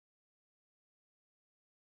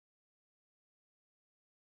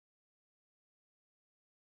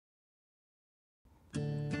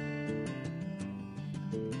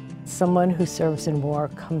Someone who serves in war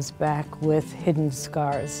comes back with hidden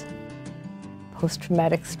scars.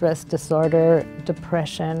 Post-traumatic stress disorder,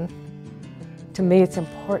 depression. To me, it's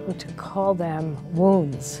important to call them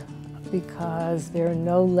wounds because they're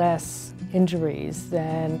no less injuries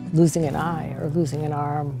than losing an eye or losing an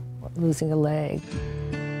arm or losing a leg.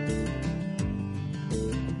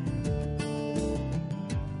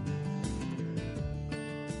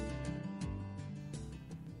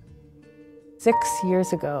 Six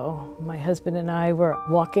years ago, my husband and I were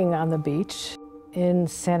walking on the beach in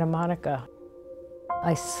Santa Monica.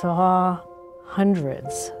 I saw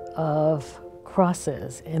hundreds of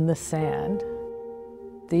crosses in the sand.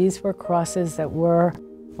 These were crosses that were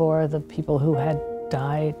for the people who had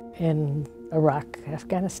died in Iraq,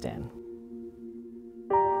 Afghanistan.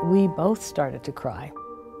 We both started to cry.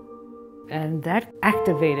 And that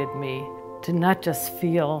activated me to not just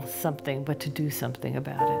feel something, but to do something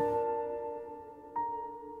about it.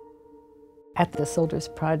 At the Soldiers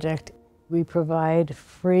Project, we provide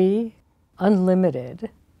free,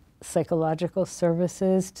 unlimited psychological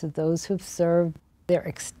services to those who've served, their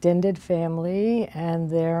extended family,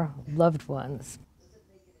 and their loved ones.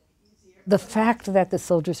 The fact that the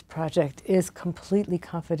Soldiers Project is completely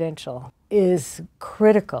confidential is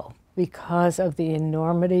critical because of the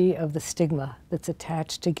enormity of the stigma that's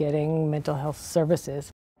attached to getting mental health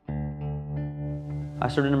services. I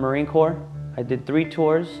served in the Marine Corps. I did 3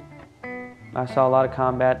 tours. I saw a lot of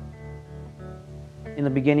combat. In the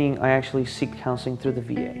beginning, I actually sought counseling through the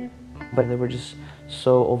VA, but they were just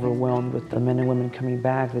so overwhelmed with the men and women coming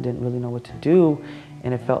back, they didn't really know what to do,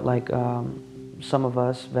 and it felt like some of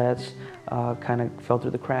us vets kind of fell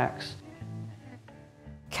through the cracks.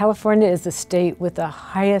 California is the state with the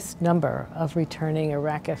highest number of returning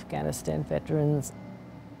Iraq-Afghanistan veterans.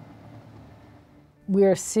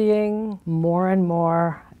 We're seeing more and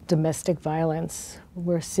more domestic violence.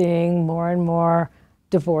 We're seeing more and more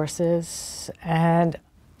divorces and,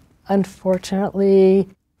 unfortunately,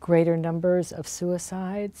 greater numbers of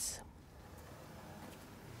suicides.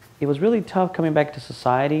 It was really tough coming back to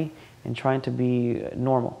society and trying to be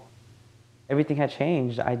normal. Everything had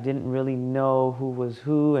changed. I didn't really know who was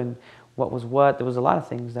who and what was what. There was a lot of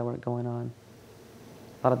things that were going on.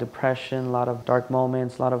 A lot of depression, a lot of dark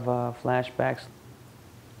moments, a lot of flashbacks.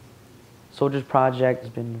 Soldiers Project has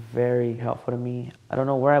been very helpful to me. I don't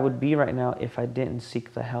know where I would be right now if I didn't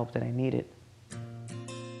seek the help that I needed.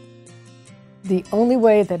 The only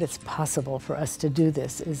way that it's possible for us to do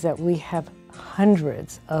this is that we have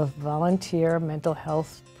hundreds of volunteer mental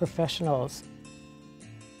health professionals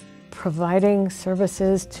providing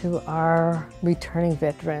services to our returning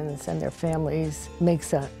veterans and their families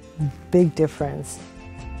makes a big difference.